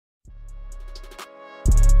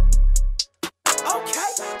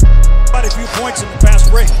points in the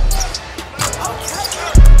fast break.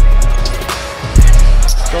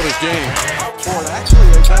 So does James. Ford actually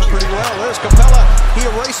has done pretty well. There's Capella. He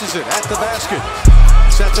erases it at the basket.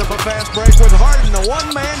 Sets up a fast break with Harden, a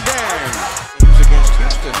one-man gang. He's against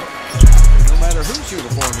Houston. No matter whose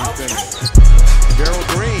uniform he's been in. Gerald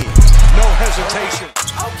Green, no hesitation.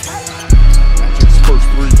 Magic's first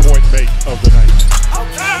three-point make of the night.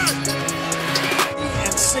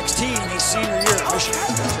 And 16 his senior year at Michigan.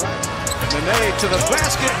 That's right. Nene to the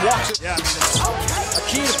basket, walks it. Yeah, a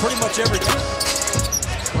key to pretty much everything.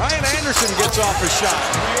 Ryan Anderson gets off a shot.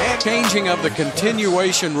 And changing of the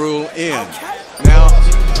continuation rule in. Now,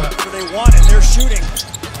 they want, and they're shooting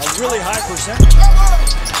a really high percentage.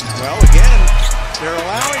 Well, again, they're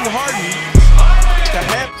allowing Harden to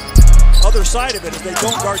have other side of it is they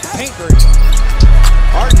don't guard the paint very well.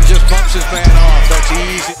 Harden just bumps his man off. That's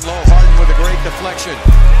easy. Low Harden with a great deflection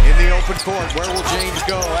in the open court. Where will James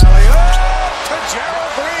go? Alley-oop to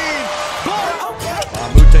Gerald Green.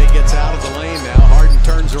 Mute gets out of the lane now. Harden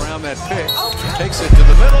turns around that pick, takes it to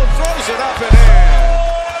the middle, throws it up and in.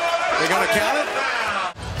 They gonna count it?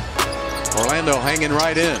 Orlando hanging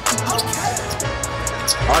right in.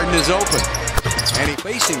 Harden is open, and he's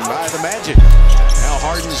facing by the Magic. Now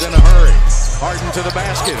Harden's in a hurry. Harden to the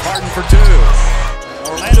basket. Harden for two.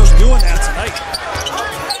 Orlando's doing that tonight.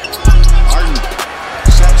 Harden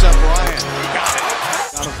sets up Ryan. Got it.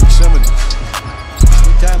 Got him from Simmons.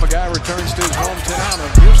 Anytime a guy returns to his hometown of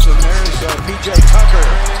Houston, there's P.J. Tucker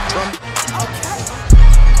from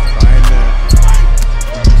trying to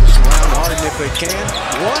surround Harden if they can.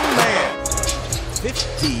 One man,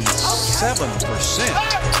 57%.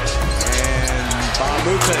 And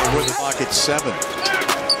Bamute with the clock at 7.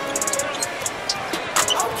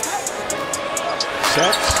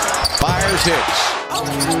 Sets, fires, hits.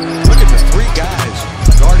 Look at the three guys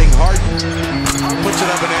guarding Harden. Puts it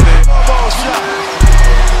up and in. Ball shot.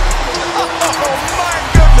 Oh my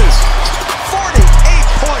goodness! 48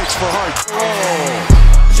 points for Harden. Oh.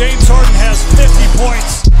 James Harden has 50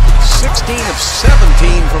 points. 16 of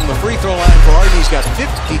 17 from the free throw line for Harden. He's got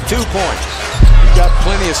 52 points. He's got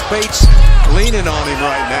plenty of space leaning on him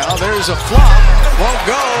right now. There's a flop. Won't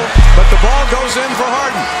go, but the ball goes in for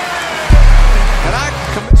Harden. And I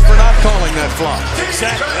commit for not calling that flop.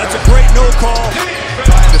 Exactly. That's a great no call.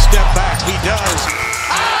 Trying to step back. He does.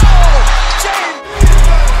 Oh! James!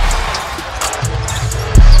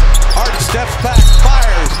 Harden steps back,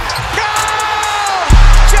 fires. Go!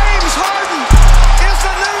 James Harden is the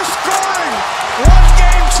new scoring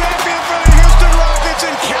one-game champion for the Houston Rockets,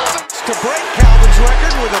 and Calvin to break Calvin's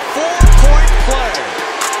record with a 4-point play.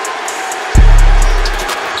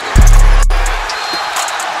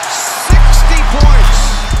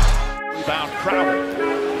 Rebound Crowder.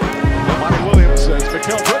 Monty Williams says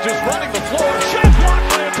Mikal Bridges running the floor. Shot blocked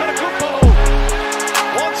by Antetokounmpo.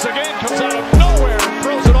 Once again comes out of nowhere and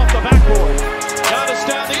throws it off the backboard. Giannis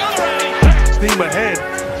down the other end. Steam ahead.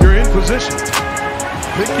 You're in position.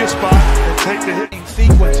 Pick your spot and take the hitting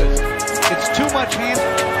sequences. It's too much hand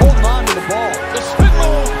holding on to the ball. The spin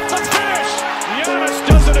move. The finish. Giannis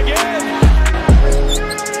does it again.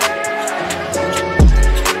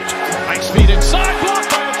 Nice feed inside.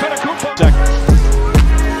 Blocked by Antetokounmpo.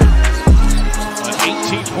 An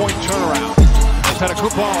 18-point turnaround.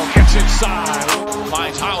 Antetokounmpo gets inside.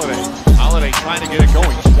 Finds Holiday. Holiday trying to get it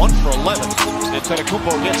going. He's 1 for 11.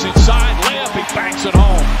 Antetokounmpo gets inside. Layup. He banks it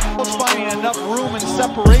home. Finding enough room and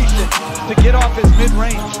separation to get off his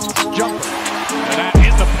mid-range jumper. And that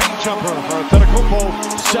in the paint jumper for Antetokounmpo.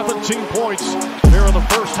 17 points here in the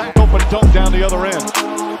first half. Open dunk down the other end. I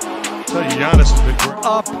tell you, Giannis has been great.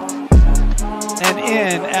 Up and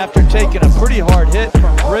in after taking a pretty hard hit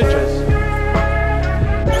from Bridges.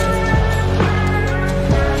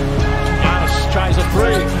 Giannis tries a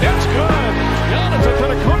three. That's good. Giannis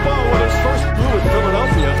Antetokounmpo with his first move with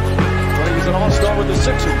Philadelphia. But he was an all-star with the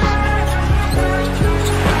Sixers.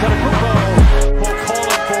 Antetokounmpo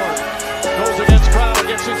calling for it. Goes against Crowder,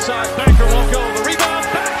 gets inside. Banker won't go. The rebound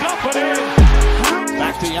back up and in.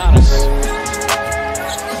 Back to Giannis.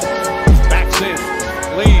 Backs in.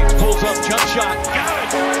 Leads, pulls up, jump shot. Got it.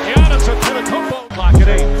 Giannis Antetokounmpo. Clock at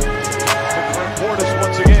 8. For Portis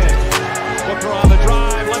once again. Booker on the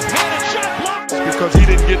drive. Left-handed shot blocked. Because he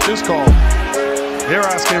didn't get this call. They're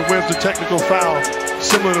asking where's the technical foul,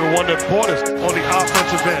 similar to the one that Portis on the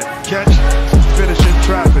offensive end. Catch, finish in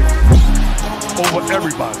traffic over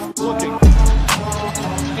everybody. Looking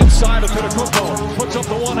inside of Antetokounmpo. Puts up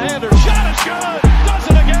the one-hander. Shot is good. Does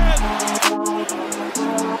it again.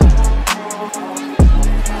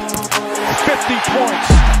 50 points.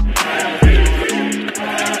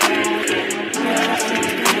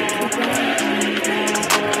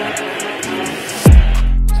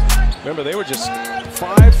 Remember, they were just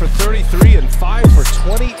 5 for 33 and 5 for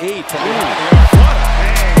 28 from behind the arc. What a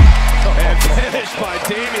bang! And finished by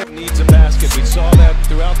Damian. Needs a basket. We saw that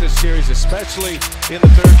throughout this series, especially in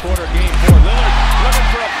the third quarter, game 4. Lillard looking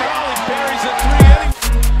for a foul. He buries a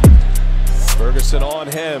 3. Ferguson on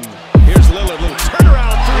him. Here's Lillard. Little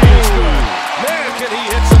turnaround 3 is good. Man, can he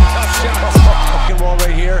hit some tough shots. Pick and roll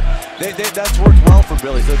right here. That's worked well for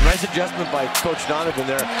Billy. So nice adjustment by Coach Donovan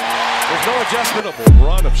there. There's no adjustment. The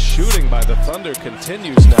run of shooting by the Thunder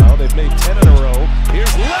continues now. They've made 10 in a row. Here's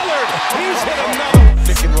Lillard. He's hit another.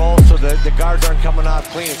 Pick and roll so the guards aren't coming off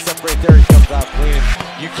clean, except right there he comes off clean.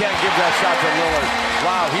 You can't give that shot to Lillard.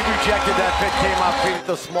 Wow, he rejected that pick, came off clean.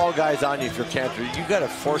 Those small guys on you if you're Cantor. You got to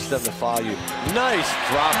force them to foul you. Nice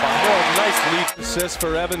drop on. Oh, nice lead. Assist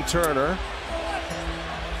for Evan Turner.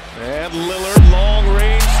 And Lillard, long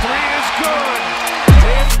range 3 is good.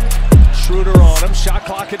 Schroeder on him, shot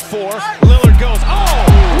clock at 4. Lillard goes, oh,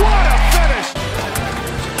 what a finish.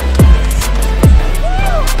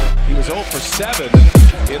 He was 0 for 7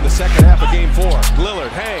 in the second half of game 4.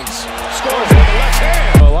 Lillard hangs, scores with the left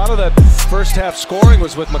hand. A lot of that first half scoring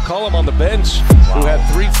was with McCollum on the bench, who had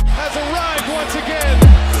 3. Has arrived once again.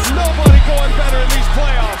 Nobody going better in these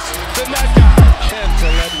playoffs than that guy. And to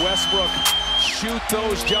let Westbrook shoot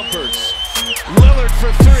those jumpers. Lillard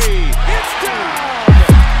for 3. It's down!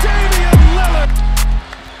 Damian Lillard!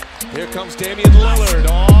 Here comes Damian Lillard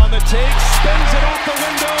on the take, spins it off the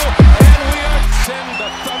window, and we send the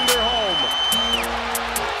Thunder home.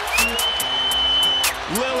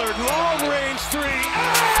 Lillard, long range 3,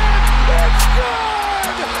 and it's good!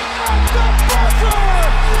 At the buzzer!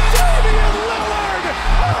 Damian Lillard!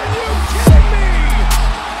 Are you kidding me?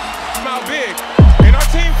 Come out big, and our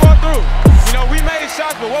team fought through. You know, we made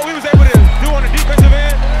shots, but what we was able to do on the defensive end,